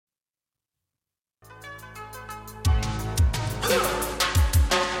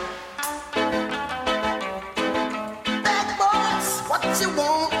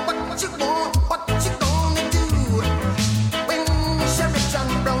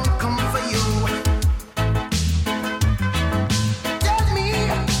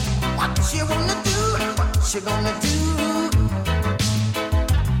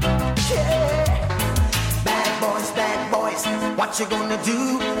What you gonna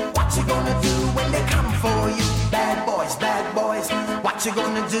do? What you gonna do when they come for you? Bad boys, bad boys. What you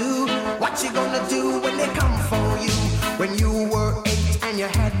gonna do? What you gonna do when they come for you? When you were 8 and you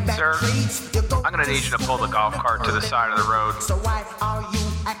had bad traits. I'm gonna need you to pull the golf cart to the side of the road. So why are you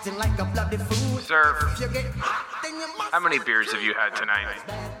acting like a bloody fool? Sir, If you get hot, then you must. how many beers have you had tonight?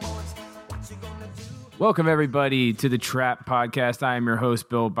 Welcome, everybody, to the Trap Podcast. I am your host,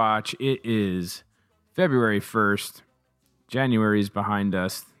 Bill Botch. It is February 1st. January is behind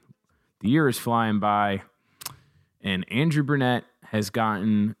us. The year is flying by. And Andrew Burnett has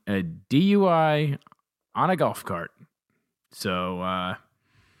gotten a DUI on a golf cart. So,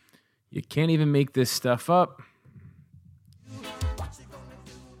 you can't even make this stuff up.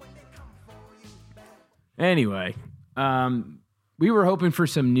 Anyway, we were hoping for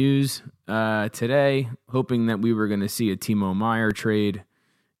some news today, hoping that we were going to see a Timo Meyer trade.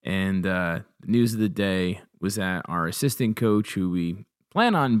 And the news of the day was that our assistant coach, who we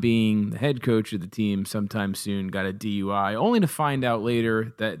plan on being the head coach of the team sometime soon, got a DUI, only to find out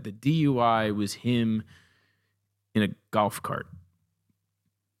later that the DUI was him in a golf cart.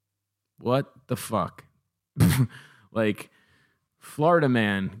 What the fuck? Like, Florida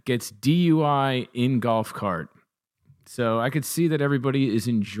man gets DUI in golf cart. So I could see that everybody is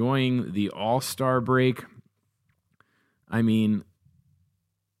enjoying the All-Star break. I mean,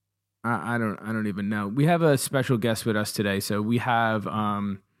 I don't even know. We have a special guest with us today. So we have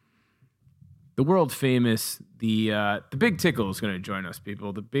the world famous, the Big Tickle is going to join us,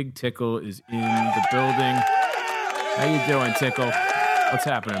 people. The Big Tickle is in the building. How you doing, Tickle? What's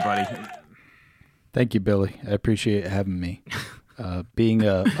happening, buddy? Thank you, Billy. I appreciate having me. Being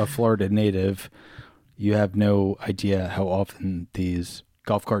a Florida native, you have no idea how often these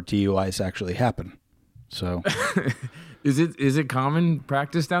golf cart DUIs actually happen. So, is it common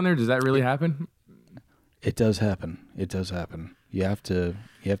practice down there? Does that really happen? It does happen. It does happen. You have to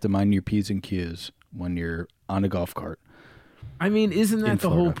mind your P's and Q's when you're on a golf cart. I mean, isn't that the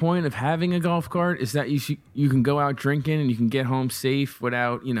whole point of having a golf cart? Is that you can go out drinking and you can get home safe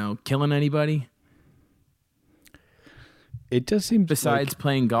without, killing anybody? It does seem besides like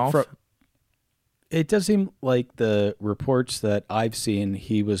playing golf. It does seem like the reports that I've seen,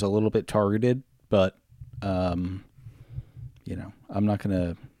 he was a little bit targeted, but I'm not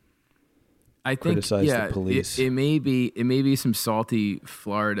going to criticize the police. It may be some salty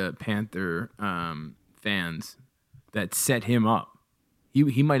Florida Panther fans that set him up.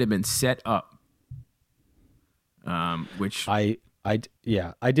 He might have been set up. Which I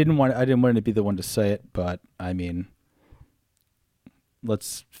didn't want to be the one to say it, but I mean,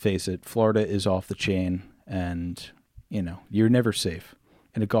 let's face it, Florida is off the chain, and you're never safe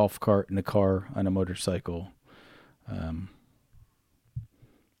in a golf cart, in a car, on a motorcycle.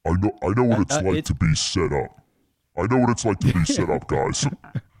 I know what it's like to be set up. I know what it's like to be set up, guys.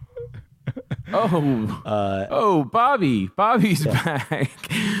 Bobby's back.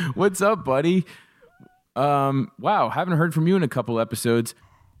 What's up, buddy? Wow, haven't heard from you in a couple episodes.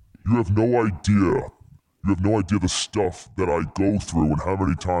 You have no idea. You have no idea the stuff that I go through and how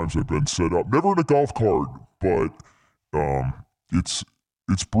many times I've been set up. Never in a golf cart, but it's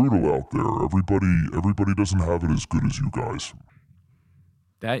brutal out there. Everybody doesn't have it as good as you guys.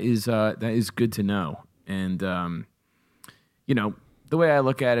 That is good to know. And the way I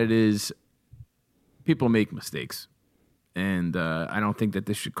look at it is people make mistakes. And I don't think that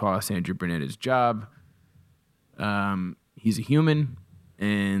this should cost Andrew Burnett his job. He's a human,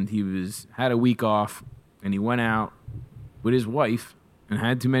 and he had a week off, and he went out with his wife and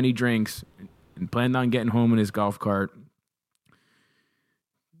had too many drinks and planned on getting home in his golf cart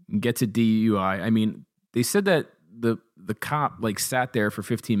and gets a DUI. I mean, they said that the cop sat there for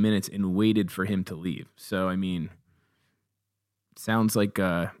 15 minutes and waited for him to leave. So, I mean, sounds like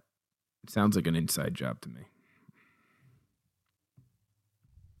an inside job to me.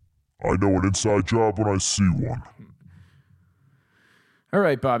 I know an inside job when I see one. All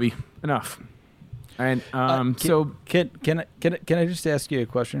right, Bobby, enough. And can I just ask you a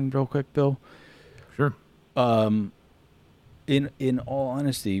question real quick, Bill? Sure. In all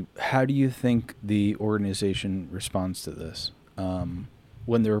honesty, how do you think the organization responds to this?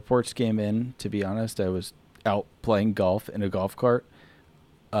 When the reports came in, to be honest, I was out playing golf in a golf cart.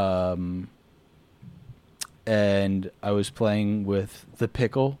 And I was playing with the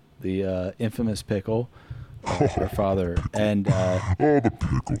Pickle, the infamous Pickle, our father, and the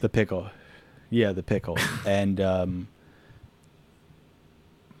Pickle. The Pickle. Yeah, the Pickle. And I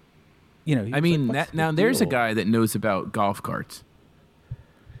mean, now there's a guy that knows about golf carts.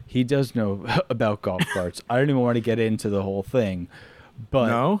 He does know about golf carts. I don't even want to get into the whole thing, but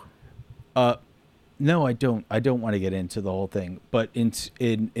no. No, I don't. I don't want to get into the whole thing. But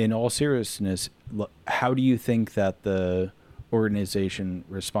in all seriousness, how do you think that the organization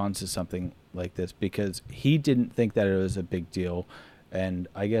responds to something like this? Because he didn't think that it was a big deal, and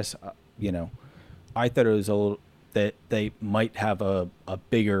I guess I thought it was a little that they might have a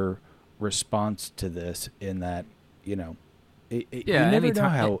bigger response to this. In that, you never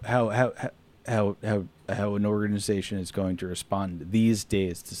know how an organization is going to respond these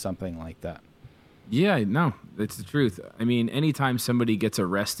days to something like that. Yeah, no, that's the truth. I mean, anytime somebody gets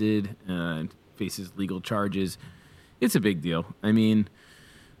arrested and faces legal charges, it's a big deal. I mean,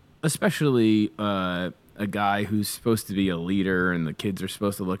 especially a guy who's supposed to be a leader and the kids are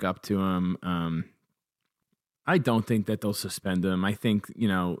supposed to look up to him. I don't think that they'll suspend him. I think,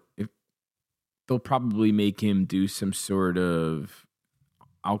 if they'll probably make him do some sort of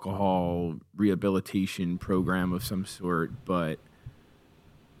alcohol rehabilitation program of some sort. But,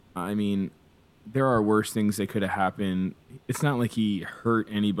 I mean, there are worse things that could have happened. It's not like he hurt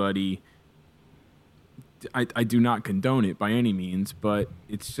anybody. I do not condone it by any means, but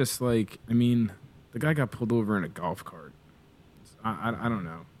it's just like, I mean, the guy got pulled over in a golf cart. I don't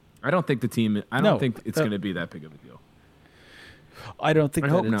know. I don't think think it's going to be that big of a deal. I don't think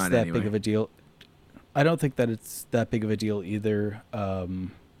that it's that anyway. big of a deal. I don't think that it's that big of a deal either.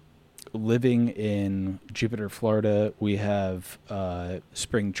 Living in Jupiter, Florida, we have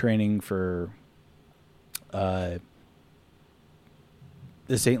spring training for the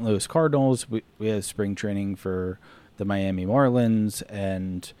St. Louis Cardinals. We have spring training for the Miami Marlins,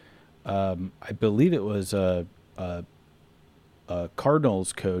 and I believe it was a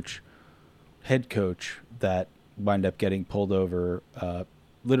Cardinals head coach, that wound up getting pulled over,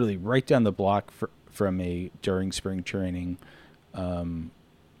 literally right down the block from me during spring training, with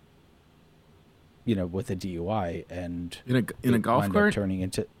a DUI, and in a golf cart, turning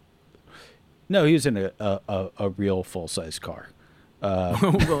into. No, he was in a real full-size car.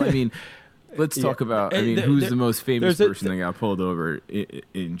 Well, I mean, let's talk about. I mean, who's the most famous person that got pulled over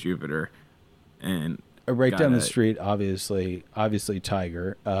in Jupiter? And right down the street, obviously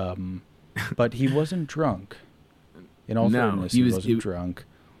Tiger. But he wasn't drunk. In all fairness, he wasn't drunk.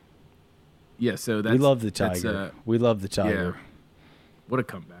 Yeah, so we love the Tiger. We love the Tiger. Yeah. What a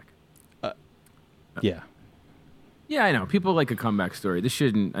comeback! Yeah. Yeah, I know. People like a comeback story. This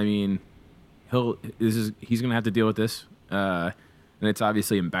shouldn't. I mean, he's going to have to deal with this, and it's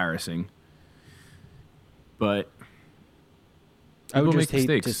obviously embarrassing. But I would just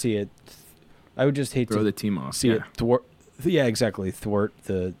hate to see it. I would just hate throw to the team off. See it thwart. Yeah, exactly. Thwart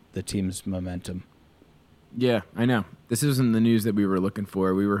the team's momentum. Yeah, I know. This isn't the news that we were looking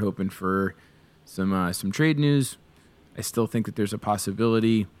for. We were hoping for some trade news. I still think that there's a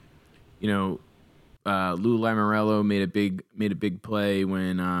possibility. Lou Lamoriello made a big play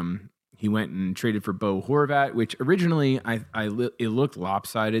when he went and traded for Bo Horvat, which originally it looked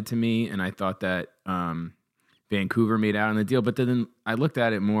lopsided to me, and I thought that Vancouver made out on the deal. But then I looked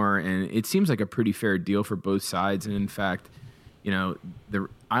at it more, and it seems like a pretty fair deal for both sides. And in fact, the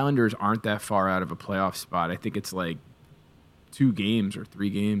Islanders aren't that far out of a playoff spot. I think it's like 2 games or 3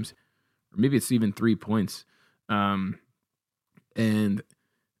 games, or maybe it's even 3 points. And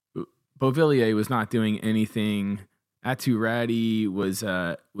Beauvillier was not doing anything. Atu Ratty was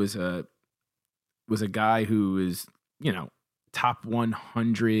a guy who was, top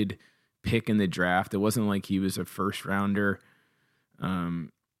 100 pick in the draft. It wasn't like he was a first rounder.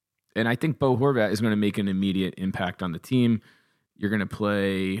 And I think Bo Horvat is going to make an immediate impact on the team. You're going to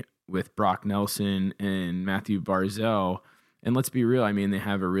play with Brock Nelson and Matthew Barzal. And let's be real. I mean, they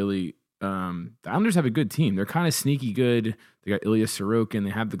have a really, the Islanders have a good team. They're kind of sneaky good. They got Ilya Sorokin.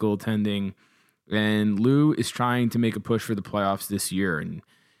 They have the goaltending. And Lou is trying to make a push for the playoffs this year. And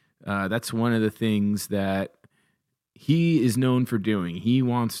that's one of the things that he is known for doing. He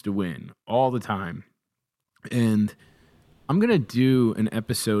wants to win all the time. And I'm going to do an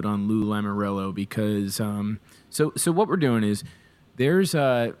episode on Lou Lamoriello because so what we're doing is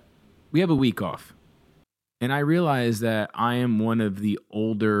we have a week off. And I realize that I am one of the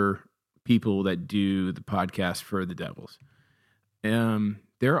older people that do the podcast for the Devils.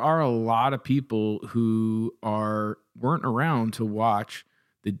 There are a lot of people who weren't around to watch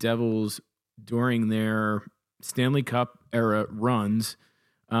the Devils during their Stanley Cup era runs.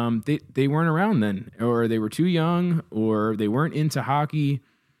 They weren't around then, or they were too young, or they weren't into hockey.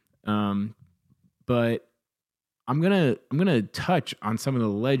 But I'm gonna touch on some of the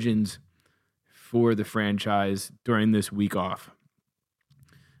legends for the franchise during this week off.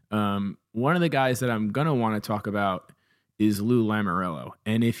 One of the guys that I'm gonna want to talk about is Lou Lamoriello.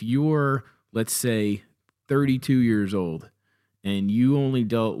 And if you're, let's say, 32 years old and you only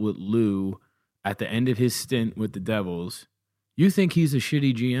dealt with Lou at the end of his stint with the Devils, you think he's a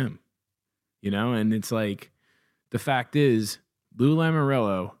shitty GM, and it's like, the fact is, Lou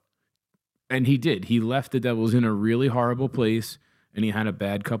Lamoriello, and he left the Devils in a really horrible place, and he had a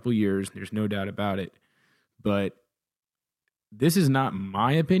bad couple years. There's no doubt about it. But this is not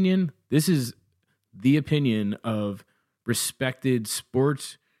my opinion. This is the opinion of respected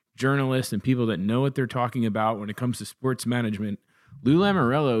sports journalists and people that know what they're talking about when it comes to sports management. Lou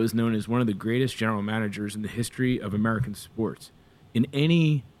Lamoriello is known as one of the greatest general managers in the history of American sports.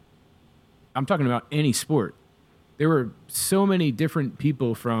 I'm talking about any sport. There were so many different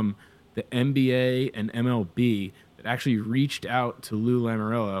people from the NBA and MLB that actually reached out to Lou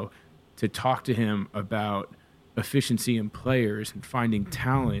Lamoriello to talk to him about efficiency in players and finding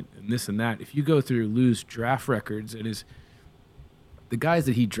talent and this and that. If you go through Lou's draft records, the guys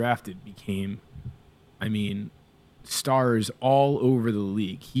that he drafted became, stars all over the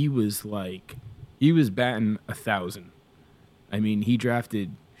league. He was batting 1,000. He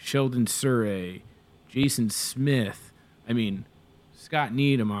drafted Sheldon Surrey, Jason Smith, Scott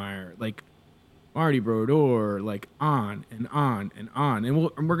Niedermayer, Marty Brodeur, on and on and on. And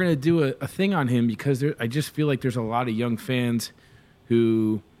we're going to do a thing on him because I just feel like there's a lot of young fans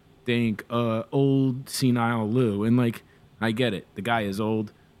who think old senile Lou. And I get it. The guy is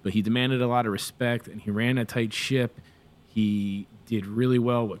old, but he demanded a lot of respect and he ran a tight ship. He did really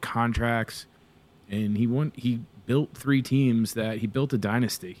well with contracts, and he built 3 teams he built a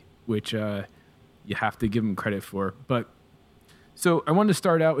dynasty, which you have to give him credit for. But so I wanted to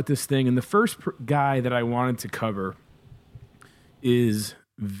start out with this thing, and the first guy that I wanted to cover is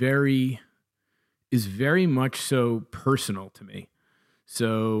very much so personal to me.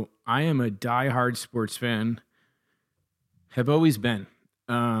 So I am a diehard sports fan, have always been.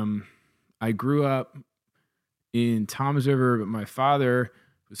 I grew up in Toms River, but my father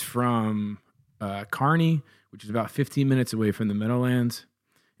was from Kearney, which is about 15 minutes away from the Meadowlands.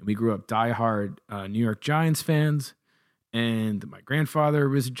 And we grew up diehard New York Giants fans. And my grandfather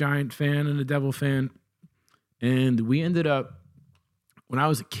was a Giant fan and a Devil fan. And we ended up, when I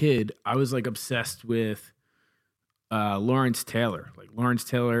was a kid, I was obsessed with Lawrence Taylor. Lawrence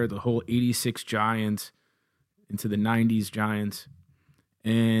Taylor, the whole 86 Giants into the 90s Giants.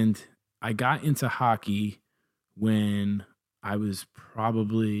 And I got into hockey when I was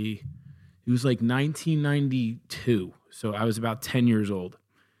it was 1992. So I was about 10 years old.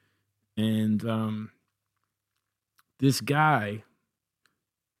 And this guy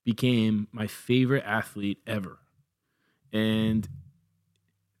became my favorite athlete ever. And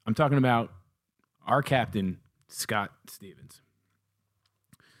I'm talking about our captain, Scott Stevens.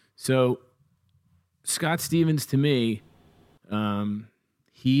 So Scott Stevens, to me,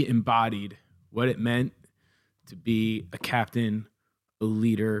 he embodied what it meant to be a captain, a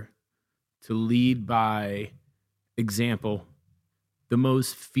leader, to lead by example, the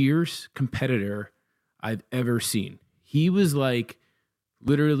most fierce competitor I've ever seen. He was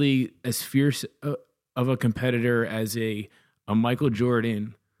literally as fierce of a competitor as a Michael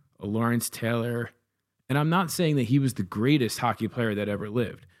Jordan, a Lawrence Taylor. And I'm not saying that he was the greatest hockey player that ever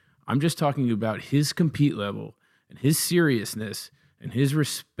lived. I'm just talking about his compete level and his seriousness and his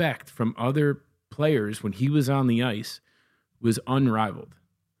respect from other players when he was on the ice was unrivaled.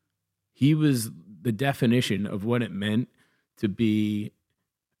 He was the definition of what it meant to be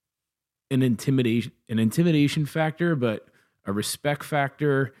an intimidation factor, but a respect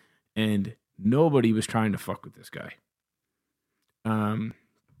factor, and nobody was trying to fuck with this guy.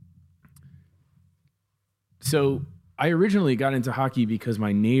 So I originally got into hockey because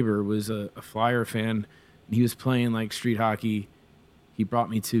my neighbor was a Flyer fan, and he was playing street hockey. He brought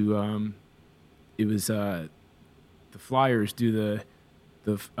me to the Flyers do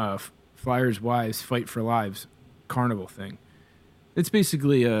the Flyers Wives Fight for Lives carnival thing. It's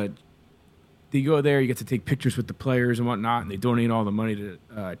basically you go there, you get to take pictures with the players and whatnot, and they donate all the money to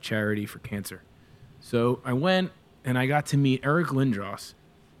charity for cancer. So I went, and I got to meet Eric Lindros,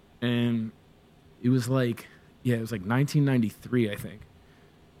 and it was it was 1993, I think.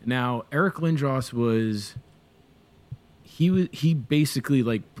 Now, Eric Lindros he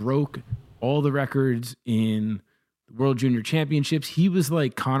basically broke all the records in the World Junior Championships. He was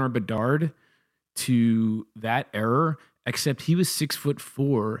like Connor Bedard to that era, except he was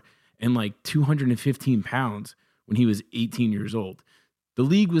 6'4" and 215 pounds when he was 18 years old. The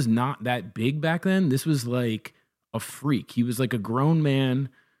league was not that big back then. This was a freak. He was a grown man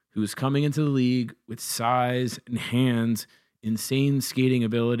who was coming into the league with size and hands, insane skating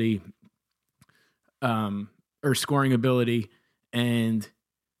ability, or scoring ability, and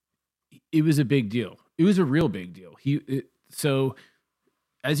it was a big deal. It was a real big deal. So,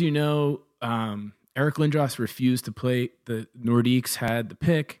 as you know, Eric Lindros refused to play. The Nordiques had the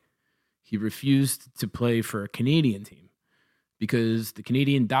pick. He refused to play for a Canadian team because the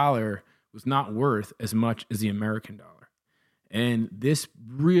Canadian dollar was not worth as much as the American dollar. And this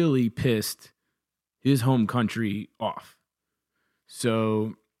really pissed his home country off.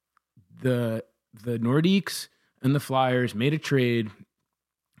 So the Nordiques and the Flyers made a trade,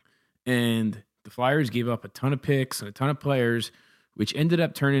 and the Flyers gave up a ton of picks and a ton of players, which ended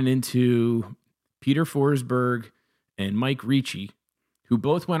up turning into Peter Forsberg and Mike Ricci, who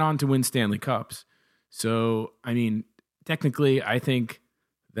both went on to win Stanley Cups. So, I mean, technically, I think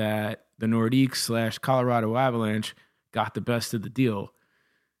that the Nordiques / Colorado Avalanche got the best of the deal.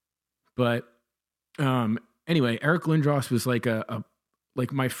 But anyway, Eric Lindros was like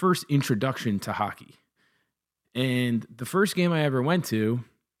like my first introduction to hockey. And the first game I ever went to,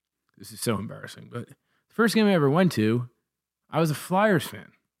 this is so embarrassing, but the first game I ever went to, I was a Flyers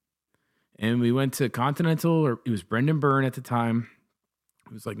fan. And we went to Continental, or it was Brendan Byrne at the time.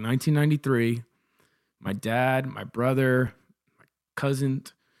 It was like 1993. My dad, my brother, my cousin,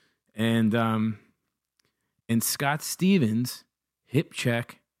 and Scott Stevens hip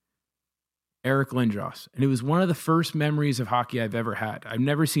check Eric Lindros. And it was one of the first memories of hockey I've ever had. I've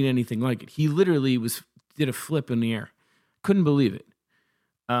never seen anything like it. He literally did a flip in the air. Couldn't believe it.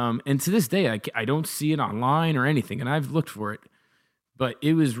 And to this day, I don't see it online or anything, and I've looked for it. But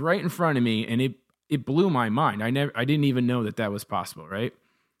it was right in front of me, and it blew my mind. I didn't even know that was possible, right?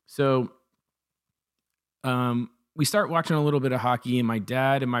 So we start watching a little bit of hockey, and my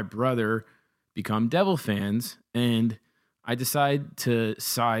dad and my brother become Devil fans, and I decide to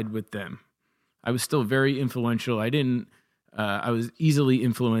side with them. I was still very influential. I was easily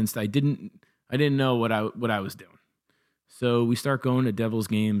influenced. I didn't know what I was doing. So we start going to Devils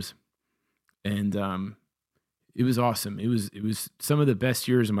games, and it was awesome. It was some of the best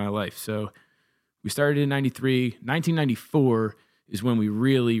years of my life. So we started in 93. 1994 is when we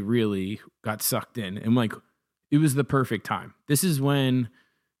really, really got sucked in. And like, it was the perfect time. This is when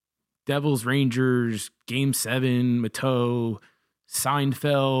Devils, Rangers, Game 7, Mateau,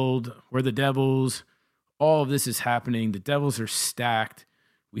 Seinfeld, we're the Devils. All of this is happening. The Devils are stacked.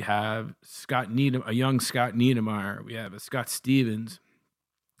 We have a young Scott Niedermayer. We have a Scott Stevens.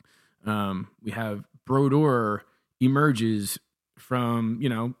 We have Brodeur emerges from,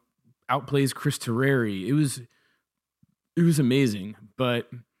 outplays Chris Terreri. It was amazing. But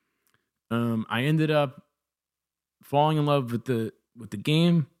I ended up falling in love with the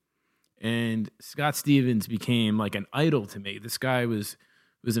game, and Scott Stevens became like an idol to me. This guy was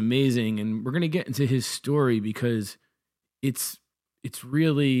amazing, and we're gonna get into his story because it's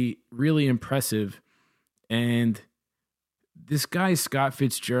really, really impressive. And this guy, Scott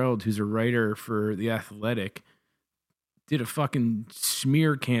Fitzgerald, who's a writer for The Athletic, did a fucking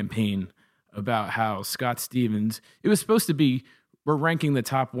smear campaign about how Scott Stevens, it was supposed to be, we're ranking the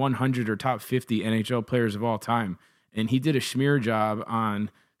top 100 or top 50 NHL players of all time. And he did a smear job on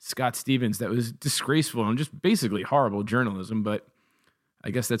Scott Stevens that was disgraceful and just basically horrible journalism, but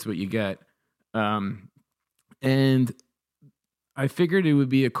I guess that's what you get. And I figured it would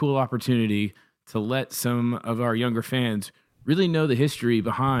be a cool opportunity to let some of our younger fans really know the history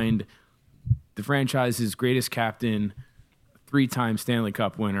behind the franchise's greatest captain, 3-time Stanley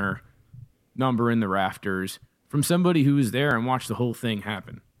Cup winner, number in the rafters, from somebody who was there and watched the whole thing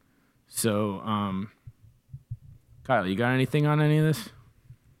happen. So, Kyle, you got anything on any of this?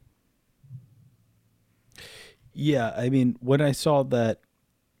 Yeah, I mean, when I saw that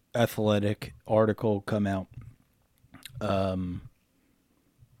Athletic article come out,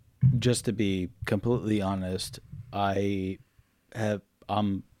 just to be completely honest, I'm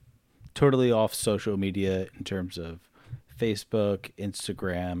totally off social media in terms of Facebook,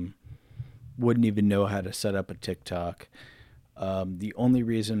 Instagram, wouldn't even know how to set up a TikTok. The only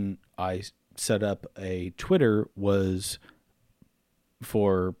reason I set up a Twitter was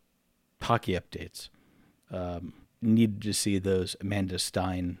for hockey updates. Needed to see those Amanda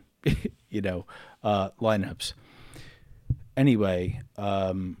Stein, lineups. Anyway,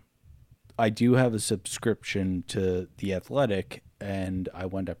 I do have a subscription to The Athletic, and I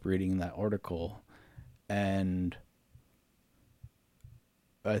wound up reading that article, and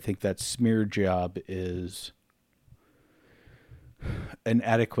I think that smear job is an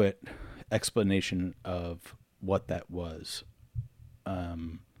adequate explanation of what that was.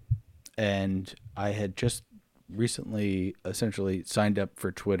 And I had just recently essentially signed up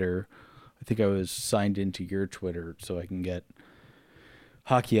for Twitter. I think I was signed into your Twitter so I can get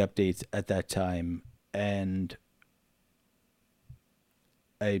hockey updates at that time. And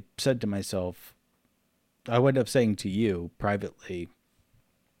I said to myself, I wound up saying to you privately,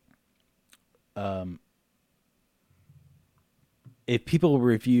 if people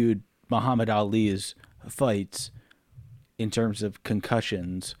reviewed Muhammad Ali's fights in terms of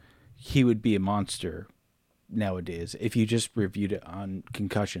concussions, he would be a monster nowadays. If you just reviewed it on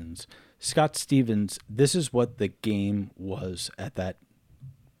concussions, Scott Stevens, this is what the game was at that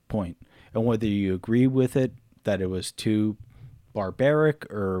point. And whether you agree with it, that it was too barbaric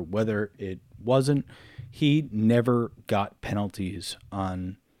or whether it wasn't, he never got penalties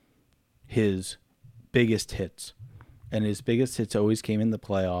on his biggest hits. And his biggest hits always came in the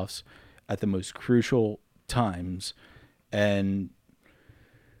playoffs at the most crucial times. And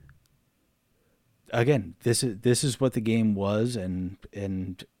again, this is what the game was, and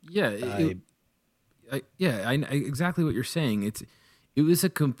yeah, I exactly what you're saying. It was a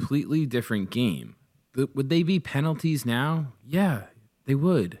completely different game. Would they be penalties now? Yeah, they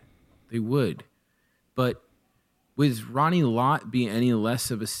would. They would. But would Ronnie Lott be any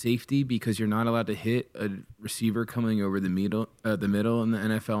less of a safety because you're not allowed to hit a receiver coming over the middle in the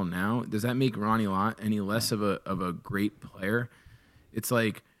NFL now? Does that make Ronnie Lott any less of a great player? It's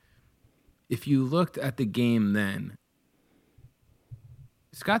like, if you looked at the game then,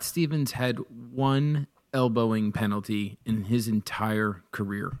 Scott Stevens had one elbowing penalty in his entire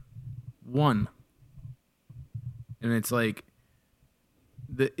career. One. And it's like,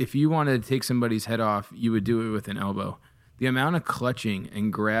 if you wanted to take somebody's head off, you would do it with an elbow. The amount of clutching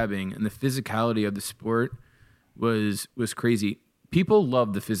and grabbing and the physicality of the sport was crazy. People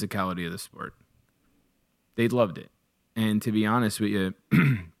loved the physicality of the sport. They loved it. And to be honest with you,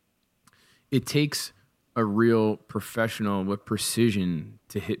 it takes a real professional with precision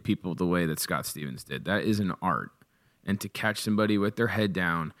to hit people the way that Scott Stevens did. That is an art. And to catch somebody with their head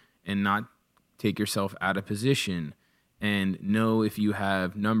down and not take yourself out of position and know if you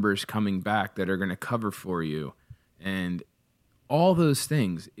have numbers coming back that are going to cover for you and all those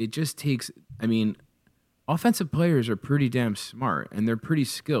things. It just takes, offensive players are pretty damn smart and they're pretty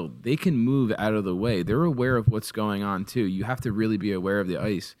skilled. They can move out of the way. They're aware of what's going on too. You have to really be aware of the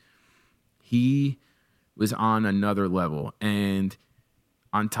ice. He was on another level, and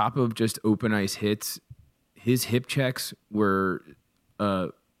on top of just open ice hits, his hip checks were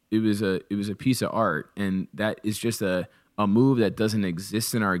it was a piece of art, and that is just a move that doesn't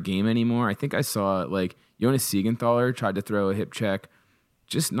exist in our game anymore. I think I saw like Jonas Siegenthaler tried to throw a hip check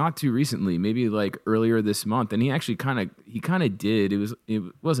just not too recently, maybe like earlier this month, and he actually kind of did. It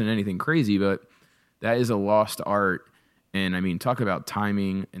wasn't anything crazy, but that is a lost art. And talk about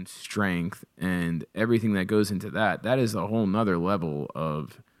timing and strength and everything that goes into that. That is a whole nother level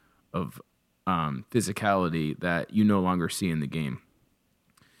of physicality that you no longer see in the game.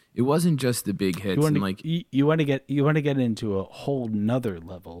 It wasn't just the big hits. You want to get into a whole nother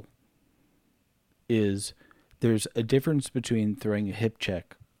level. There's a difference between throwing a hip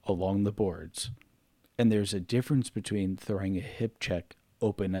check along the boards, and there's a difference between throwing a hip check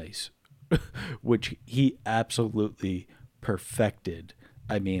open ice, which he absolutely perfected.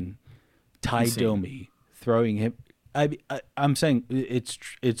 Ty Domi throwing him. I'm saying it's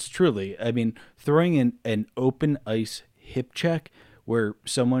truly. Throwing an open ice hip check where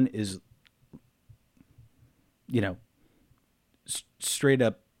someone is, straight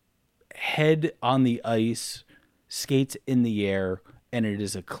up head on the ice, skates in the air, and it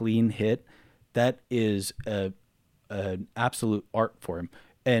is a clean hit. That is an absolute art for him.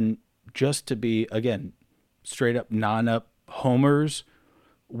 And just to be, again, straight up non-up homers,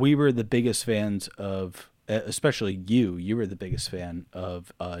 we were the biggest fans of, especially you were the biggest fan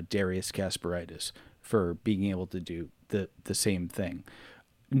of Darius Kasparaitis for being able to do the same thing.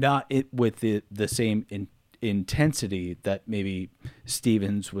 Not it with the same intensity that maybe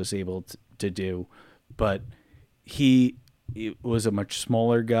Stevens was able to do, but he was a much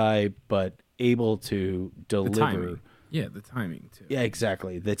smaller guy, but able to deliver. The timing. Yeah, the timing too. Yeah,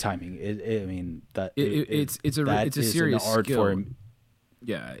 exactly. The timing. It's a serious art skill. for him.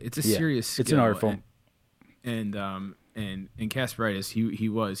 Yeah, it's a serious skill. It's an art form. And Kasparaitis, he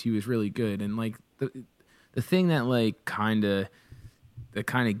was really good. And like the thing that like kind of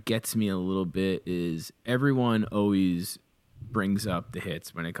gets me a little bit is everyone always brings up the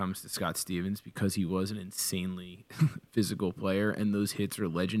hits when it comes to Scott Stevens because he was an insanely physical player, and those hits are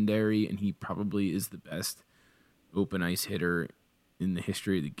legendary, and he probably is the best open ice hitter in the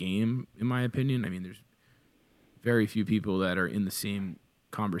history of the game, in my opinion. There's very few people that are in the same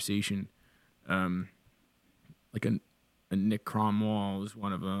conversation. Like a Nick Cromwell is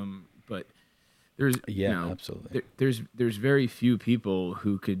one of them, but there's absolutely. There's very few people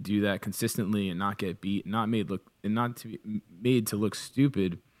who could do that consistently and not get beat, not to be made to look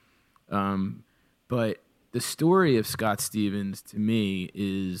stupid. But the story of Scott Stevens to me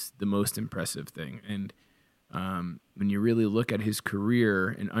is the most impressive thing. And when you really look at his career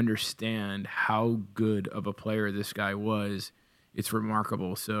and understand how good of a player this guy was, it's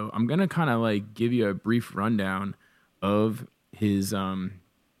remarkable. So I'm going to kind of like give you a brief rundown of his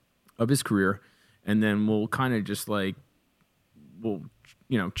career, and then we'll kind of just like, we'll,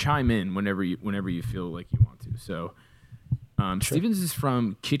 chime in whenever you feel like you want to. So Stevens is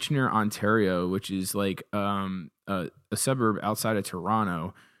from Kitchener, Ontario, which is like a suburb outside of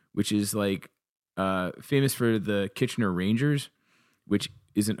Toronto, which is like famous for the Kitchener Rangers, which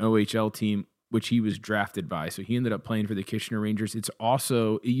is an OHL team, which he was drafted by. So he ended up playing for the Kitchener Rangers. It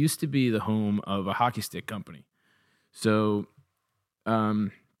used to be the home of a hockey stick company. So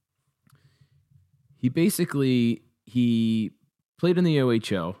he played in the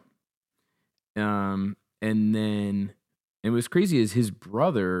OHL. And then, and what's crazy is his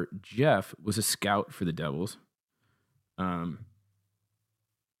brother, Jeff, was a scout for the Devils.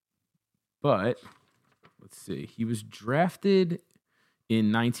 But let's see, he was drafted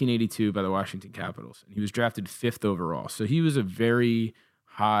in 1982 by the Washington Capitals, and he was drafted 5th overall. So he was a very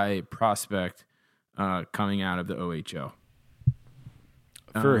high prospect coming out of the OHL.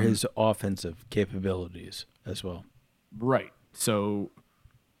 For his offensive capabilities as well. Right. So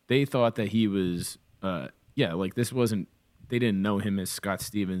they thought that he was, this wasn't, they didn't know him as Scott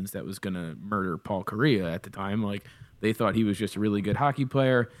Stevens that was going to murder Paul Kariya at the time. Like, they thought he was just a really good hockey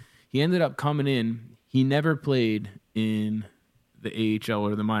player. He ended up coming in. He never played in the AHL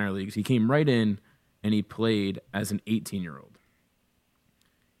or the minor leagues. He came right in, and he played as an 18-year-old.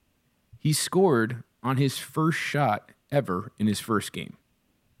 He scored on his first shot ever in his first game.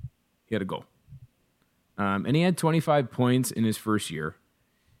 He had a goal. And he had 25 points in his first year,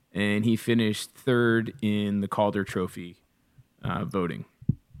 and he finished 3rd in the Calder Trophy voting.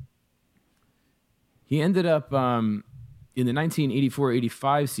 He ended up in the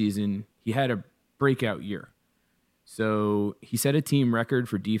 1984-85 season, he had a breakout year. So he set a team record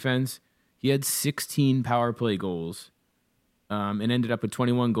for defense. He had 16 power play goals and ended up with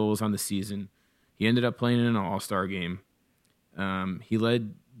 21 goals on the season. He ended up playing in an all-star game. He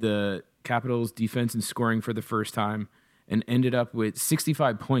led the Capitals defense in scoring for the first time and ended up with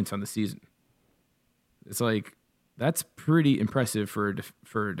 65 points on the season. It's like, that's pretty impressive for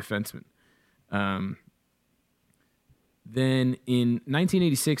a defenseman. Then in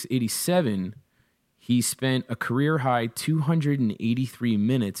 1986-87, he spent a career-high 283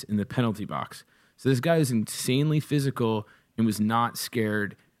 minutes in the penalty box. So this guy is insanely physical and was not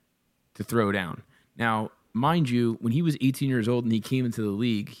scared to throw down. Now, mind you, when he was 18 years old and he came into the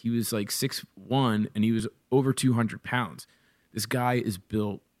league, he was like 6'1", and he was over 200 pounds. This guy is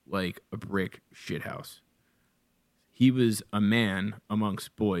built like a brick shithouse. He was a man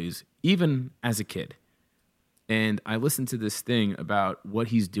amongst boys, even as a kid. And I listened to this thing about what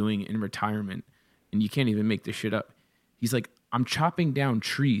he's doing in retirement, and you can't even make this shit up. He's like, I'm chopping down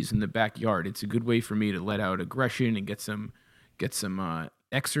trees in the backyard. It's a good way for me to let out aggression and get some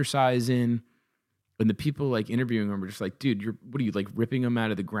exercise in. And the people like interviewing him were just like, dude, what are you, like ripping them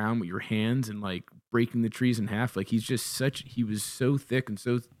out of the ground with your hands and like breaking the trees in half? Like, he was so thick and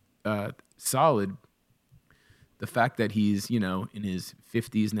so solid. The fact that he's, in his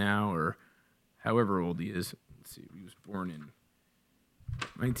 50s now or however old he is. Let's see, he was born in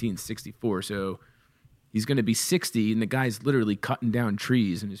 1964. So he's going to be 60, and the guy's literally cutting down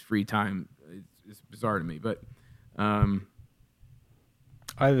trees in his free time. It's bizarre to me, but I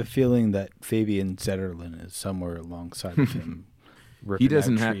have a feeling that Fabian Zetterlund is somewhere alongside of him. He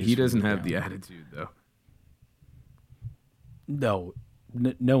doesn't have the attitude, though. No,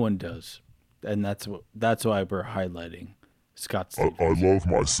 no one does, and that's why we're highlighting Scott Stevens. I love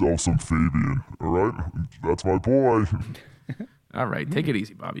myself some Fabian. All right, that's my boy. All right, take it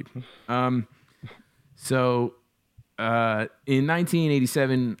easy, Bobby. So in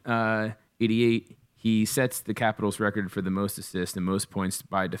 1987-88, he sets the Capitals record for the most assists and most points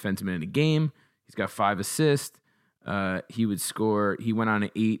by a defenseman in a game. He's got 5 assists. He went on an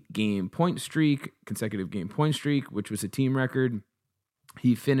 8-game point streak, consecutive game point streak, which was a team record.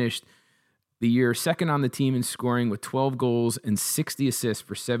 He finished the year second on the team in scoring with 12 goals and 60 assists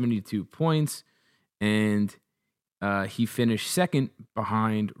for 72 points. And he finished second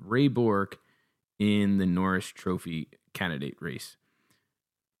behind Ray Bourque in the Norris Trophy candidate race.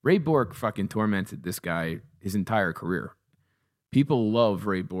 Ray Bourque fucking tormented this guy his entire career. People love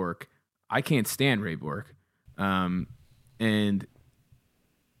Ray Bourque. I can't stand Ray Bourque. And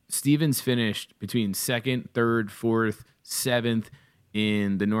Stevens finished between 2nd, 3rd, 4th, 7th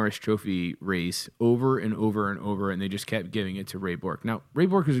in the Norris Trophy race over and over and over, and they just kept giving it to Ray Bourque. Now, Ray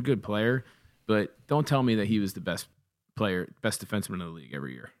Bourque is a good player, but don't tell me that he was the best defenseman in the league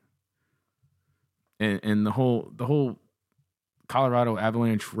every year. And the whole Colorado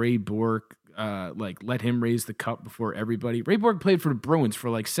Avalanche, Ray Bourque, let him raise the cup before everybody. Ray Bourque played for the Bruins for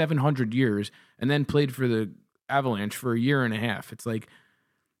like 700 years and then played for the Avalanche for a year and a half. It's like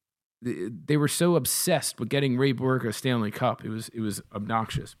they were so obsessed with getting Ray Bourque a Stanley Cup. It was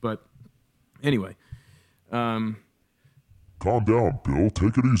obnoxious. But anyway, calm down, Bill.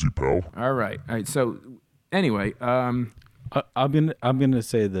 Take it easy, pal. All right. So anyway, I'm gonna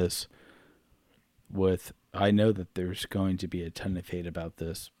say this. I know that there's going to be a ton of hate about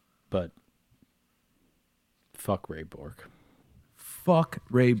this, but fuck Ray Bourque. Fuck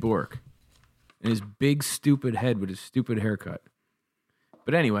Ray Bourque and his big stupid head with his stupid haircut.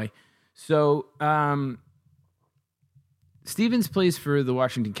 But anyway, so Stevens plays for the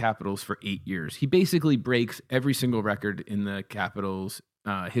Washington Capitals for 8 years. He basically breaks every single record in the Capitals'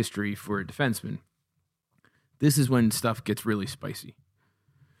 history for a defenseman. This is when stuff gets really spicy.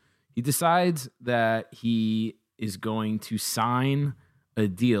 He decides that he is going to sign a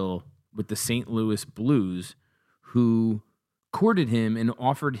deal with the St. Louis Blues, who courted him and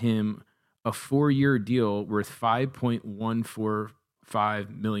offered him a 4-year deal worth $5.145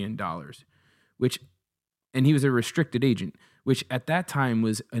 million, and he was a restricted agent, which at that time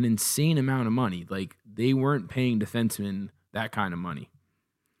was an insane amount of money. Like, they weren't paying defensemen that kind of money.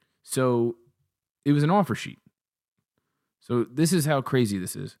 So it was an offer sheet. So this is how crazy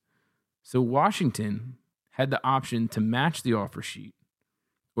this is. So Washington had the option to match the offer sheet,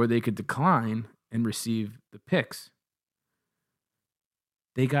 or they could decline and receive the picks.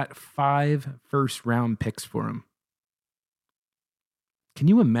 They got 5 first-round picks for him. Can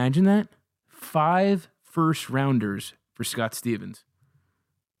you imagine that? 5 first-rounders for Scott Stevens.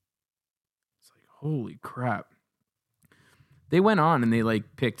 It's like, holy crap. They went on and they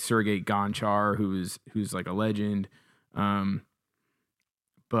picked Sergei Gonchar, who's like a legend.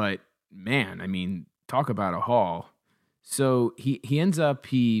 But man, I mean, talk about a haul. So he ends up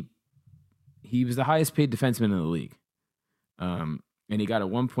he was the highest paid defenseman in the league, and he got a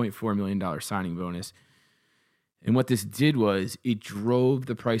 $1.4 million signing bonus. And what this did was it drove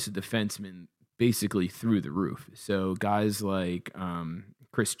the price of defensemen basically through the roof. So guys like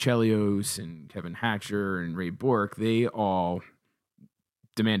Chris Chelios and Kevin Hatcher and Ray Bourque, they all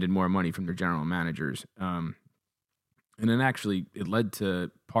demanded more money from their general managers. And then actually it led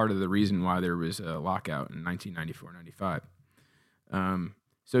to part of the reason why there was a lockout in 1994-95.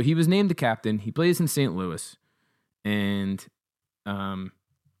 So he was named the captain. He plays in St. Louis. And the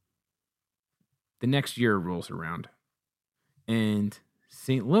next year rolls around. And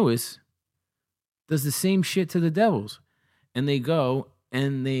St. Louis does the same shit to the Devils. And they go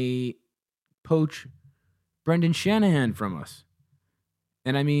and they poach Brendan Shanahan from us.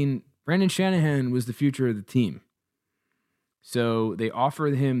 And I mean, Brendan Shanahan was the future of the team. So they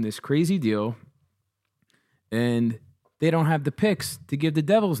offered him this crazy deal, and they don't have the picks to give the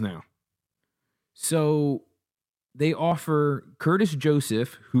Devils now. So they offer Curtis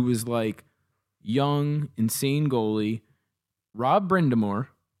Joseph, who was like young, insane goalie, Rob Brindamore,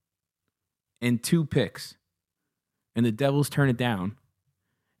 and 2 picks. And the Devils turn it down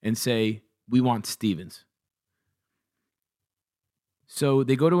and say, we want Stevens. So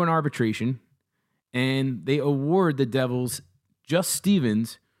they go to an arbitration, and they award the Devils just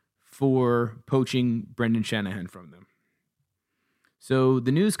Stevens for poaching Brendan Shanahan from them. So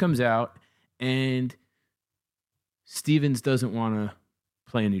the news comes out, and Stevens doesn't want to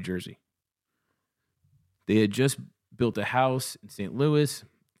play in New Jersey. They had just built a house in St. Louis.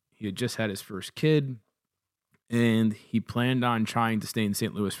 He had just had his first kid, and he planned on trying to stay in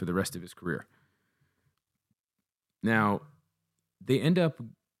St. Louis for the rest of his career. Now, he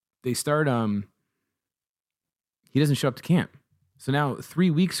doesn't show up to camp. So now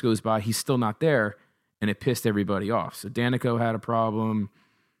 3 weeks goes by, he's still not there, and it pissed everybody off. So Danico had a problem.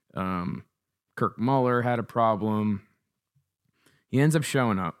 Kirk Muller had a problem. He ends up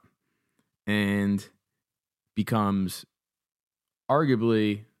showing up and becomes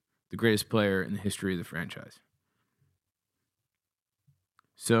arguably the greatest player in the history of the franchise.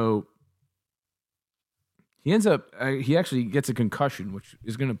 So he actually gets a concussion, which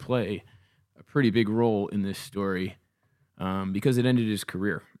is going to play a pretty big role in this story. Because it ended his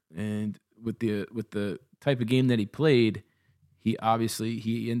career, and with the type of game that he played, he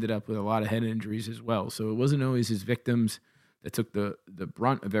ended up with a lot of head injuries as well. So it wasn't always his victims that took the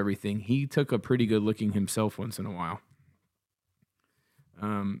brunt of everything. He took a pretty good looking himself once in a while.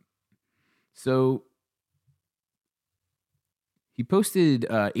 So he posted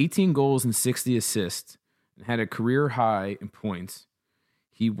 18 goals and 60 assists and had a career high in points.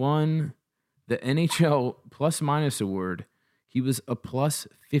 He won the NHL plus minus award, he was a plus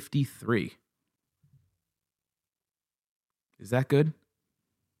 53. Is that good?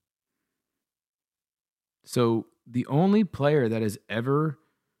 So the only player that has ever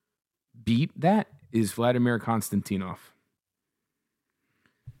beat that is Vladimir Konstantinov.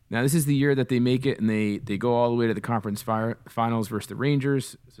 Now, this is the year that they make it, and they go all the way to the conference finals versus the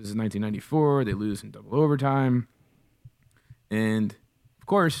Rangers. This is 1994. They lose in double overtime. And, of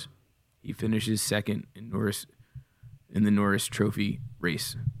course, he finishes second in the Norris Trophy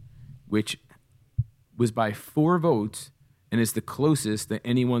race, which was by 4 votes and is the closest that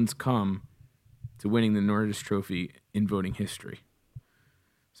anyone's come to winning the Norris Trophy in voting history.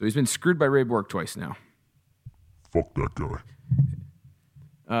 So he's been screwed by Ray Bourque twice now. Fuck that guy.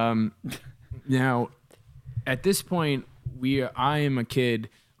 Now, at this point, I am a kid.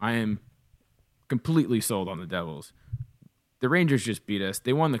 I am completely sold on the Devils. The Rangers just beat us.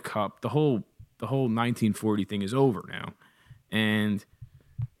 They won the cup. The whole 1940 thing is over now, and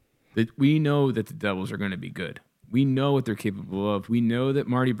we know that the Devils are going to be good. We know what they're capable of. We know that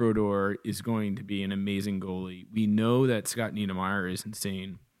Marty Brodeur is going to be an amazing goalie. We know that Scott Niedermayer is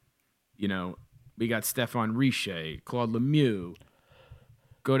insane. You know, we got Stéphane Richer, Claude Lemieux.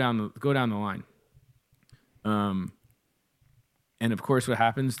 Go down the line. And of course, what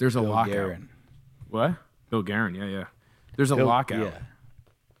happens? There's a lockout. Guerin. What? Bill Guerin, yeah. There's a lockout. Yeah.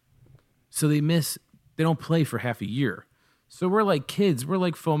 So they don't play for half a year. So we're like kids. We're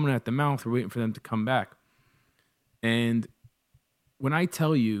like foaming at the mouth. We're waiting for them to come back. And when I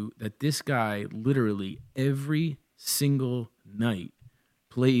tell you that this guy literally every single night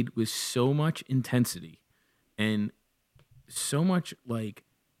played with so much intensity and so much like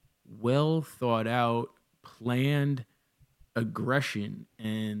well thought out, planned aggression,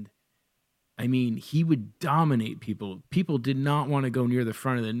 and I mean, he would dominate people. People did not want to go near the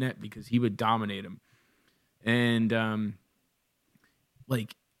front of the net because he would dominate them. And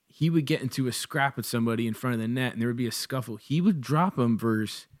like he would get into a scrap with somebody in front of the net and there would be a scuffle. He would drop them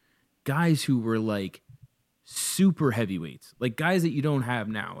versus guys who were like super heavyweights, like guys that you don't have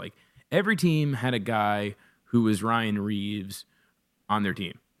now. Like every team had a guy who was Ryan Reeves on their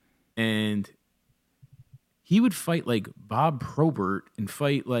team. And he would fight like Bob Probert and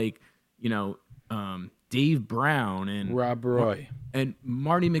fight like, you know, Dave Brown and Rob Roy and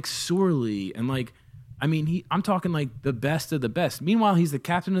Marty McSorley. And like, I mean, I'm talking like the best of the best. Meanwhile, he's the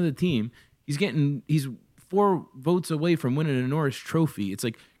captain of the team. He's 4 votes away from winning a Norris Trophy. It's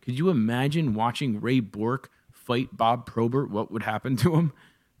like, could you imagine watching Ray Bourque fight Bob Probert? What would happen to him?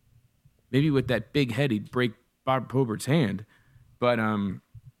 Maybe with that big head, he'd break Bob Probert's hand. But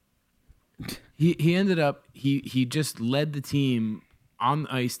he ended up, he just led the team on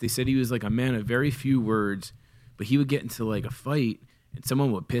the ice. They said he was like a man of very few words, but he would get into like a fight and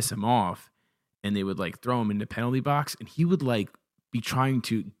someone would piss him off and they would like throw him in the penalty box and he would like be trying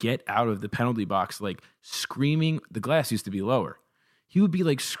to get out of the penalty box, like screaming. The glass used to be lower. He would be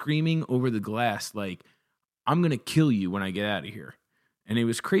like screaming over the glass, like, I'm going to kill you when I get out of here. And it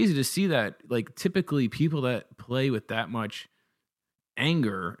was crazy to see that. Like typically people that play with that much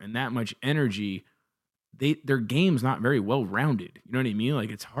anger and that much energy, their game's not very well rounded. You know what I mean?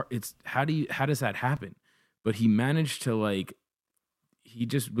 Like it's hard. It's how does that happen? But he managed to like, he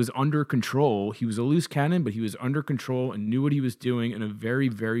just was under control. He was a loose cannon, but he was under control and knew what he was doing and a very,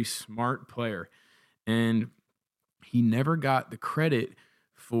 very smart player. And he never got the credit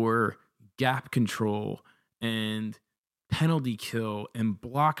for gap control and penalty kill and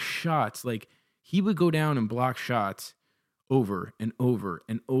block shots. Like he would go down and block shots over and over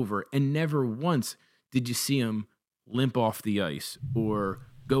and over, and never once did you see him limp off the ice or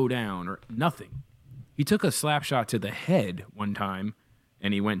go down or nothing. He took a slap shot to the head one time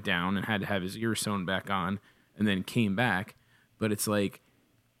and he went down and had to have his ear sewn back on and then came back. But it's like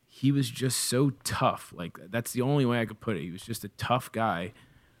he was just so tough. Like that's the only way I could put it. He was just a tough guy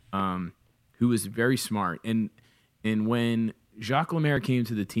who was very smart. And when Jacques Lemaire came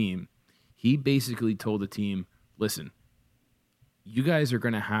to the team, he basically told the team, listen, you guys are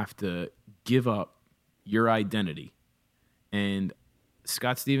going to have to give up your identity. And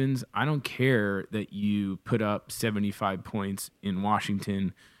Scott Stevens, I don't care that you put up 75 points in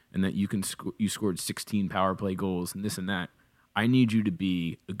Washington and that you scored 16 power play goals and this and that. I need you to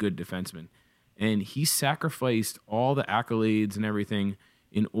be a good defenseman. And he sacrificed all the accolades and everything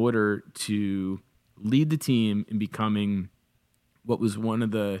in order to lead the team in becoming what was one of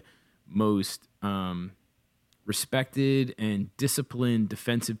the most respected and disciplined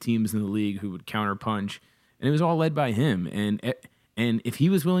defensive teams in the league who would counterpunch. And it was all led by him. And if he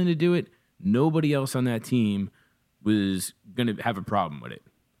was willing to do it, nobody else on that team was going to have a problem with it.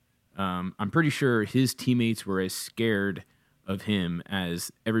 I'm pretty sure his teammates were as scared of him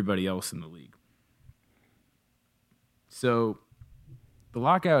as everybody else in the league. So the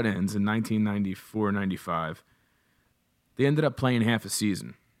lockout ends in 1994-95. They ended up playing half a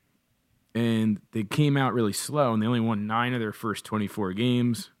season. And they came out really slow, and they only won 9 of their first 24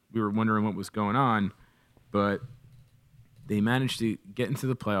 games. We were wondering what was going on, but they managed to get into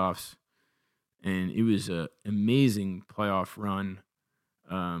the playoffs, and it was an amazing playoff run.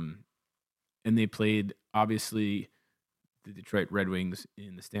 And they played, obviously, the Detroit Red Wings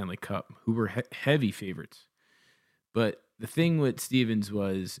in the Stanley Cup, who were heavy favorites. But the thing with Stevens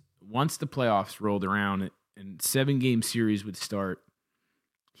was, once the playoffs rolled around and 7-game series would start,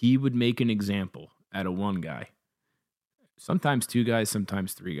 he would make an example out of one guy. Sometimes 2 guys,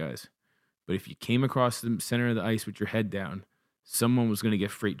 sometimes 3 guys. But if you came across the center of the ice with your head down, someone was going to get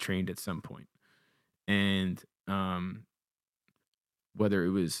freight trained at some point. And whether it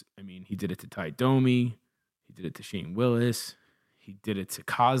was, he did it to Ty Domi, he did it to Shane Willis, he did it to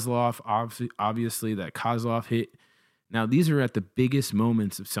Kozlov. Obviously, that Kozlov hit. Now, these are at the biggest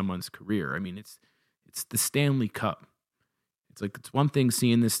moments of someone's career. It's the Stanley Cup. It's one thing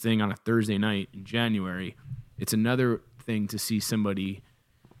seeing this thing on a Thursday night in January. It's another thing to see somebody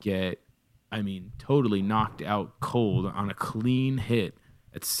get, totally knocked out cold on a clean hit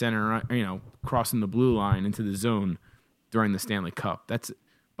at center, crossing the blue line into the zone during the Stanley Cup. That's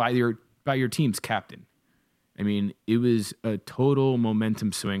by your team's captain. It was a total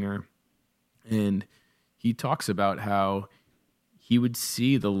momentum swinger. And he talks about how he would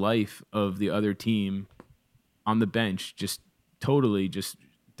see the life of the other team on the bench just totally just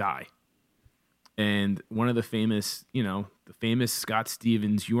die. And one of the famous Scott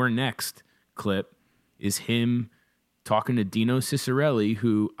Stevens "You're Next" clip is him talking to Dino Ciccarelli,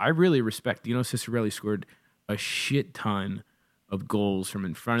 who I really respect. Dino Ciccarelli scored a shit ton of goals from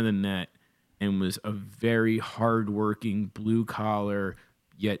in front of the net and was a very hardworking, blue-collar,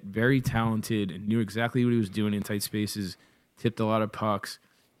 yet very talented, and knew exactly what he was doing in tight spaces, tipped a lot of pucks.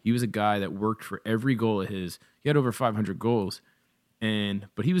 He was a guy that worked for every goal of his. He had over 500 goals.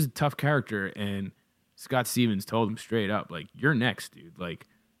 But he was a tough character, and Scott Stevens told him straight up, "You're next, dude.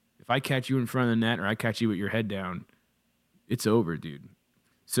 If I catch you in front of the net or I catch you with your head down, it's over, dude."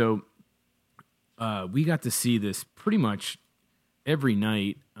 So we got to see this pretty much every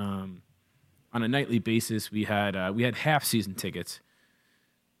night. On a nightly basis, we had half-season tickets.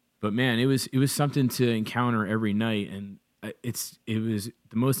 But, man, it was something to encounter every night, and it was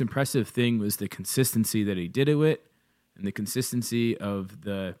the most impressive thing was the consistency that he did it with. And the consistency of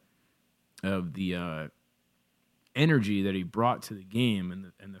the energy that he brought to the game,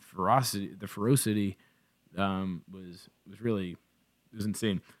 and the ferocity was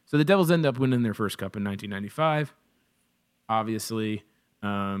insane. So the Devils end up winning their first cup in 1995. Obviously,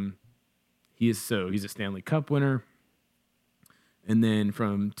 he's a Stanley Cup winner. And then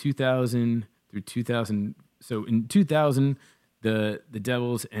from 2000 through 2000, so in 2000, the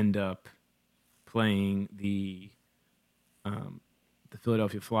Devils end up playing the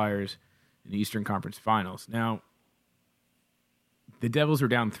Philadelphia Flyers in the Eastern Conference Finals. Now, the Devils were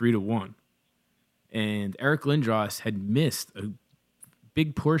down 3-1, and Eric Lindros had missed a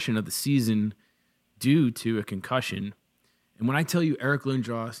big portion of the season due to a concussion. And when I tell you Eric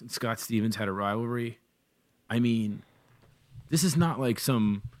Lindros and Scott Stevens had a rivalry, this is not like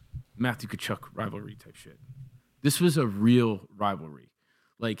some Matthew Tkachuk rivalry type shit. This was a real rivalry.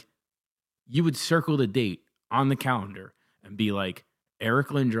 You would circle the date on the calendar and be like, Eric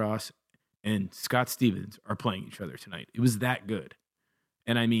Lindros and Scott Stevens are playing each other tonight. It was that good.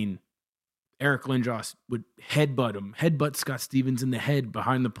 And Eric Lindros would headbutt Scott Stevens in the head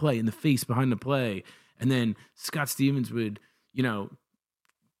behind the play, in the face behind the play. And then Scott Stevens would,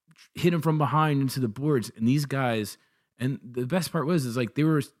 hit him from behind into the boards. And these guys, and the best part was they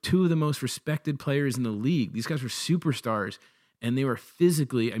were 2 of the most respected players in the league. These guys were superstars, and they were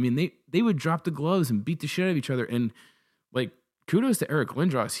physically, they would drop the gloves and beat the shit out of each other. And kudos to Eric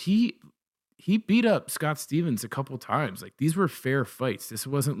Lindros. He beat up Scott Stevens a couple times. These were fair fights. This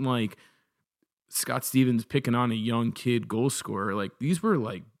wasn't like Scott Stevens picking on a young kid goal scorer.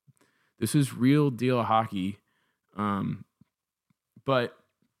 This was real deal hockey. But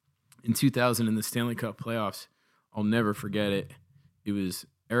in 2000 in the Stanley Cup playoffs, I'll never forget it. It was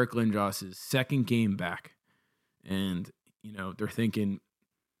Eric Lindros' second game back. And, they're thinking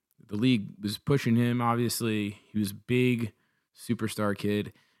the league was pushing him, obviously. He was a big superstar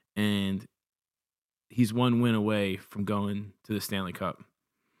kid, and he's 1 win away from going to the Stanley Cup.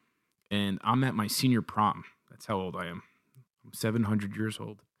 And I'm at my senior prom. That's how old I am. I'm 700 years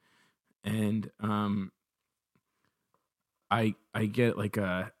old. And I get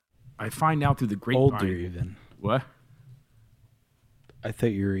I find out through the grapevine. Older even. What? I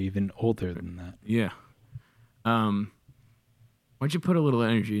thought you were even older than that. Yeah. Why'd you put a little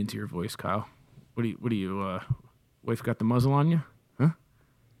energy into your voice, Kyle? What do you, wife got the muzzle on you? Huh?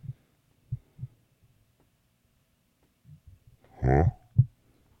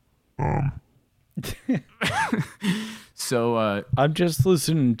 So, I'm just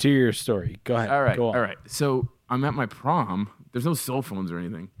listening to your story. Go ahead. all right, Go on. all right. So I'm at my prom. There's no cell phones or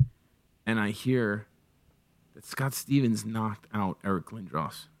anything. And I hear that Scott Stevens knocked out Eric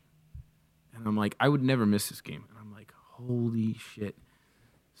Lindros. And I'm like, I would never miss this game. And I'm like, holy shit.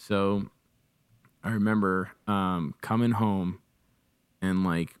 So I remember coming home and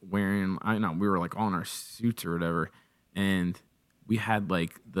like wearing, we were like all in our suits or whatever. And we had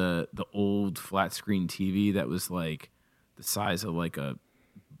like the old flat screen TV that was like the size of like a,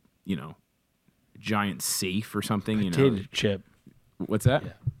 giant safe or something. Potato chip. What's that?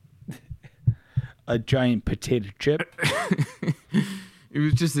 Yeah. A giant potato chip. It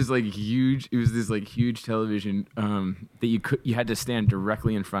was just this like huge. It was this like huge television that you had to stand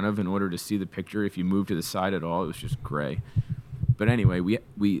directly in front of in order to see the picture. If you moved to the side at all, it was just gray. But anyway,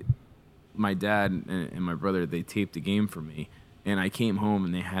 my dad and my brother, they taped the game for me, and I came home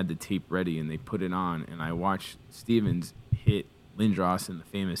and they had the tape ready and they put it on, and I watched Stevens hit Lindros in the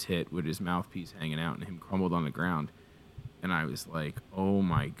famous hit with his mouthpiece hanging out and him crumbled on the ground, and I was like, oh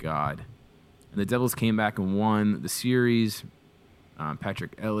my God. And the Devils came back and won the series.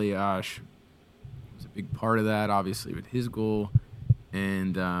 Patrick Eliash was a big part of that, obviously, with his goal.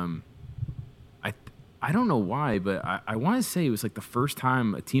 And I don't know why, but I want to say it was like the first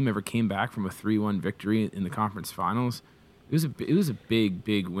time a team ever came back from a 3-1 victory in the conference finals. It was a big,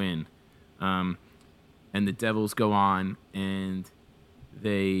 big win. And the Devils go on and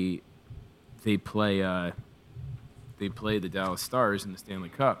they play the Dallas Stars in the Stanley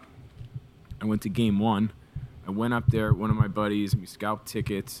Cup. I went to game 1. I went up there, one of my buddies, and we scalped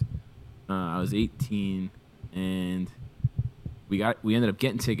tickets. I was 18, and we ended up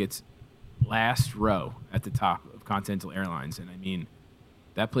getting tickets last row at the top of Continental Airlines. And I mean,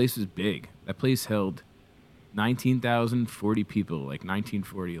 that place was big. That place held 19,040 people, like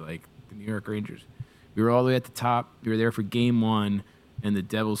 1940, like the New York Rangers. We were all the way at the top. We were there for game 1, and the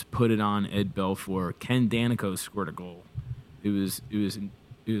Devils put it on Ed Belfour. Ken Danico scored a goal. It was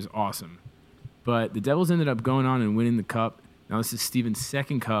awesome. But the Devils ended up going on and winning the Cup. Now this is Stevens'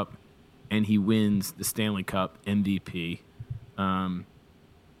 second Cup, and he wins the Stanley Cup MVP. And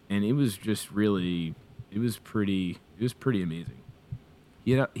it was just really, it was pretty amazing.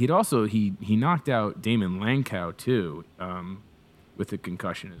 He knocked out Damon Langkow too, with a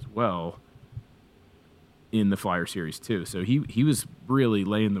concussion as well in the Flyer series too. So he was really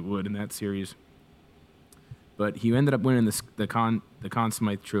laying the wood in that series. But he ended up winning the Conn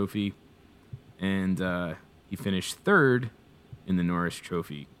Smythe Trophy. And he finished third in the Norris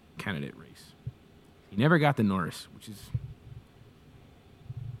Trophy candidate race. He never got the Norris, which is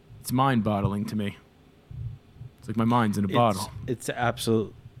it's mind-boggling to me. It's like my mind's in a bottle. It's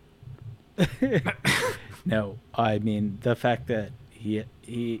absolute. No, I mean the fact that he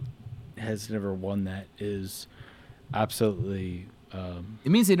has never won that is absolutely.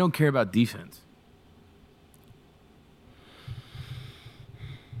 It means they don't care about defense.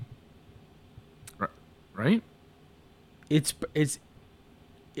 Right? It's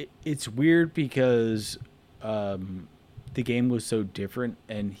weird because the game was so different,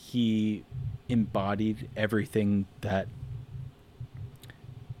 and he embodied everything that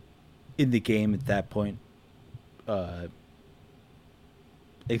in the game at that point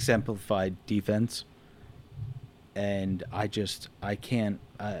exemplified defense. And I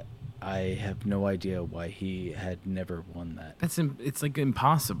have no idea why he had never won that. It's like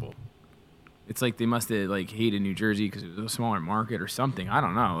impossible. It's like they must have like hated New Jersey because it was a smaller market or something. I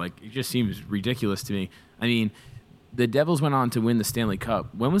don't know. Like it just seems ridiculous to me. I mean, the Devils went on to win the Stanley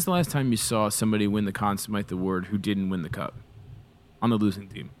Cup. When was the last time you saw somebody win the Conn Smythe Award who didn't win the Cup on the losing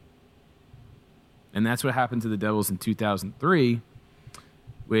team? And that's what happened to the Devils in 2003,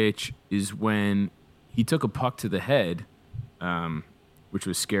 which is when he took a puck to the head, which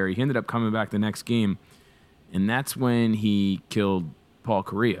was scary. He ended up coming back the next game, and that's when he killed Paul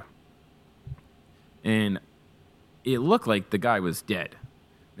Kariya. And it looked like the guy was dead.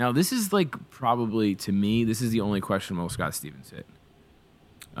 Now, this is like probably, to me, this is the only questionable Scott Stevens hit.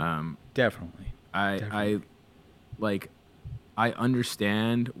 Definitely. I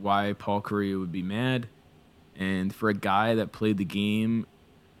understand why Paul Kariya would be mad. And for a guy that played the game,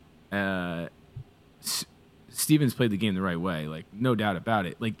 Stevens played the game the right way. Like, no doubt about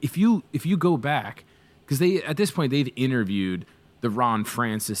it. Like, if you go back, because at this point, they've interviewed the Ron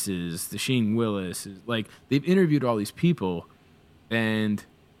Francises, the Shane Willis. Like, they've interviewed all these people, and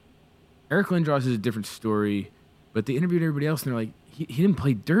Eric Lindros is a different story, but they interviewed everybody else, and they're like, he didn't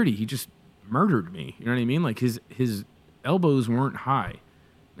play dirty. He just murdered me. You know what I mean? Like, his elbows weren't high.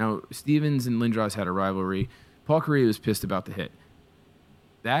 Now, Stevens and Lindros had a rivalry. Paul Correa was pissed about the hit.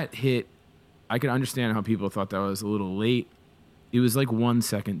 That hit, I could understand how people thought that was a little late. It was like 1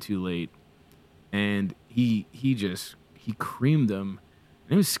 second too late. And he creamed him.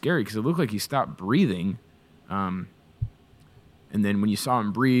 And it was scary because it looked like he stopped breathing. And then when you saw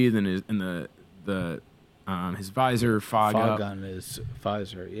him breathe and his visor fog up on his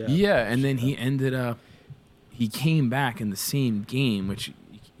visor, yeah. Yeah, and then he came back in the same game, which,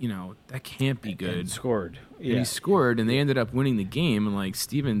 that can't be good. And scored. Yeah. And he scored, and they ended up winning the game. And, like,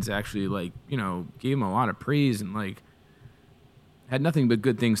 Stevens actually, like, gave him a lot of praise and, like, had nothing but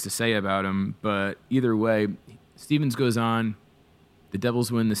good things to say about him. But either way, Stevens goes on. The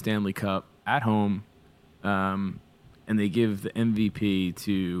Devils win the Stanley Cup at home, and they give the MVP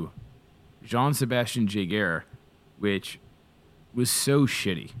to Jean-Sebastien Jaguar, which was so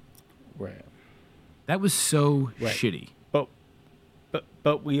shitty. Right. That was so shitty.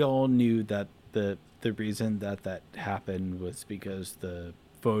 But we all knew that the reason that happened was because the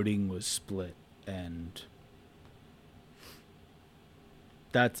voting was split, and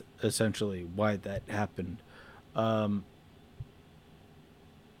that's essentially why that happened. But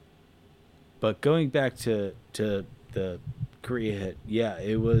going back to the Korea hit, yeah,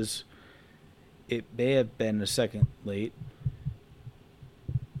 it may have been a second late.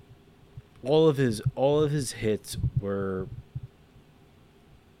 All of his hits were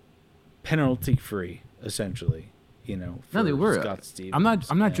penalty free, essentially. No, they were. Scott Stevens.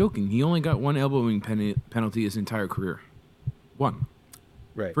 I'm not joking. He only got one elbowing penalty his entire career. One.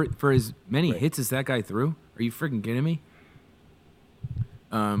 Right. For as many hits as that guy threw? Are you freaking kidding me?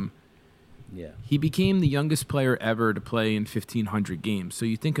 Yeah. He became the youngest player ever to play in 1,500 games. So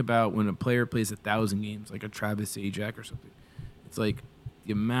you think about when a player plays 1,000 games, like a Travis Zajac or something. It's like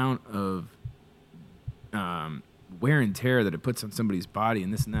the amount of wear and tear that it puts on somebody's body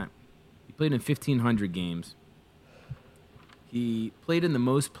and this and that. He played in 1,500 games. He played in the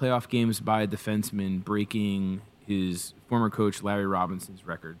most playoff games by a defenseman, breaking his former coach Larry Robinson's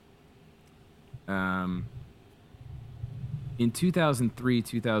record. In 2003,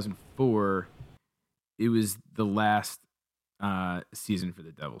 2004, it was the last season for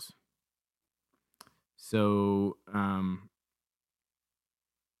the Devils. So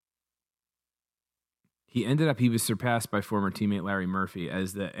he was surpassed by former teammate Larry Murphy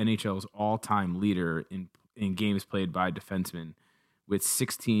as the NHL's all-time leader in games played by defensemen with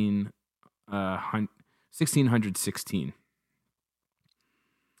 1,616.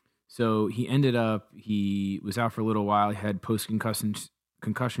 So he was out for a little while. He had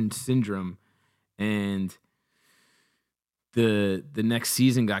post-concussion syndrome, and the next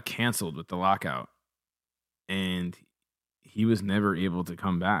season got canceled with the lockout. And he was never able to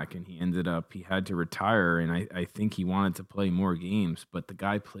come back, and he had to retire, and I think he wanted to play more games, but the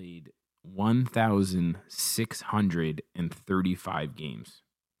guy played 1,635 games,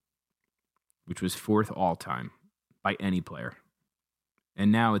 which was 4th all-time by any player. And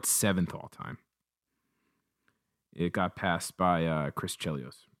now it's 7th all-time. It got passed by Chris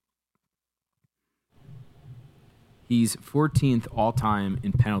Chelios. He's 14th all-time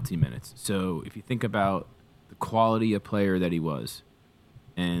in penalty minutes. So if you think about the quality of player that he was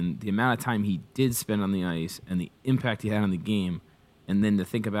and the amount of time he did spend on the ice and the impact he had on the game, and then to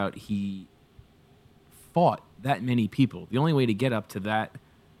think about he fought that many people. The only way to get up to that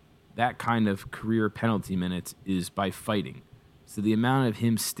kind of career penalty minutes is by fighting. So the amount of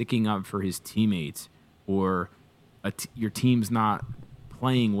him sticking up for his teammates, or your team's not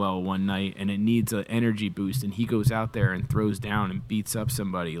playing well one night and it needs an energy boost, and he goes out there and throws down and beats up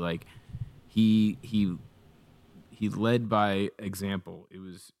somebody. Like he led by example. It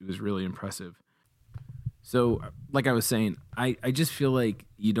was really impressive. So, like I was saying, I just feel like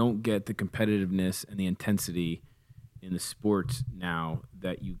you don't get the competitiveness and the intensity in the sports now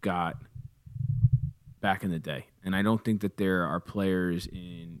that you got back in the day. And I don't think that there are players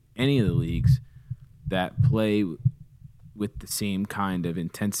in any of the leagues that play with the same kind of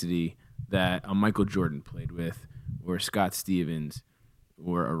intensity that a Michael Jordan played with, or Scott Stevens,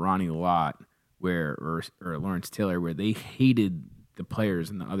 or a Ronnie Lott, or Lawrence Taylor, where they hated the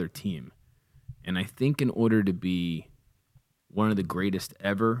players in the other team. And I think in order to be one of the greatest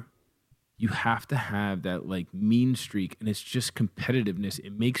ever, you have to have that like mean streak, and it's just competitiveness.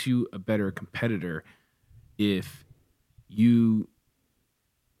 It makes you a better competitor if you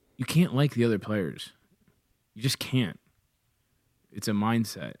can't like the other players. You just can't. It's a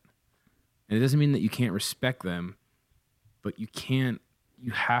mindset. And it doesn't mean that you can't respect them, but you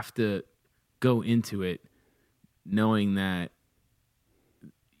have to go into it knowing that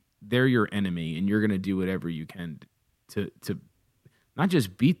they're your enemy and you're going to do whatever you can to not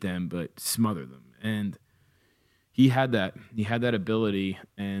just beat them, but smother them. And he had that ability,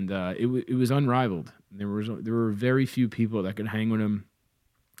 and it was unrivaled. There were very few people that could hang with him,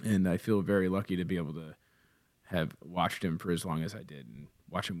 and I feel very lucky to be able to have watched him for as long as I did and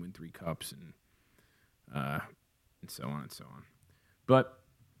watch him win 3 cups and so on and so on. But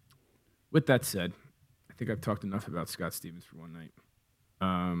with that said, I think I've talked enough about Scott Stevens for one night.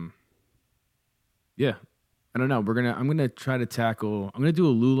 Yeah, I don't know. I'm gonna try to tackle. I'm gonna do a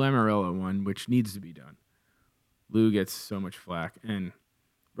Lou Lamoriello one, which needs to be done. Lou gets so much flack, and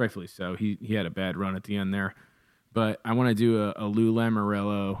rightfully so. He had a bad run at the end there, but I want to do a Lou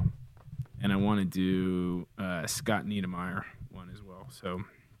Lamoriello, and I want to do Scott Niedermayer one as well. So,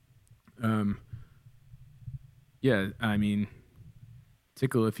 yeah, I mean,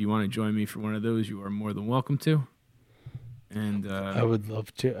 Tickle, if you want to join me for one of those, you are more than welcome to. And I would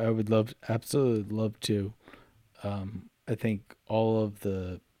love to. Absolutely love to. I think all of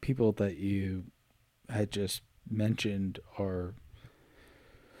the people that you had just mentioned are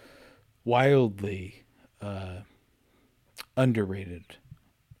wildly underrated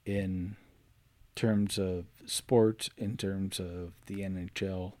in terms of sports, in terms of the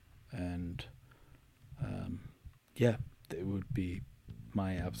NHL, and yeah, it would be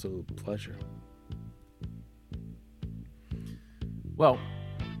my absolute pleasure. Well,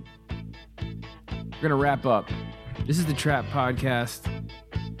 we're going to wrap up. This is the Trap Podcast.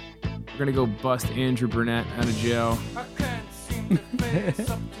 We're going to go bust Andrew Burnett out of jail.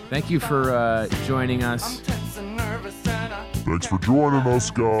 Thank you for joining us. Thanks for joining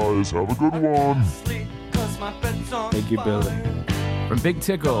us, guys. Have a good one. Thank you, Billy. From Big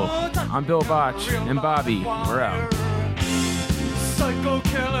Tickle, I'm Bill Botch and Bobby. We're out. Psycho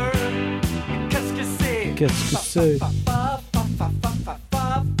killer, qu'est-ce que c'est? Qu'est-ce que c'est?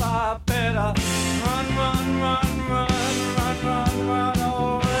 Better.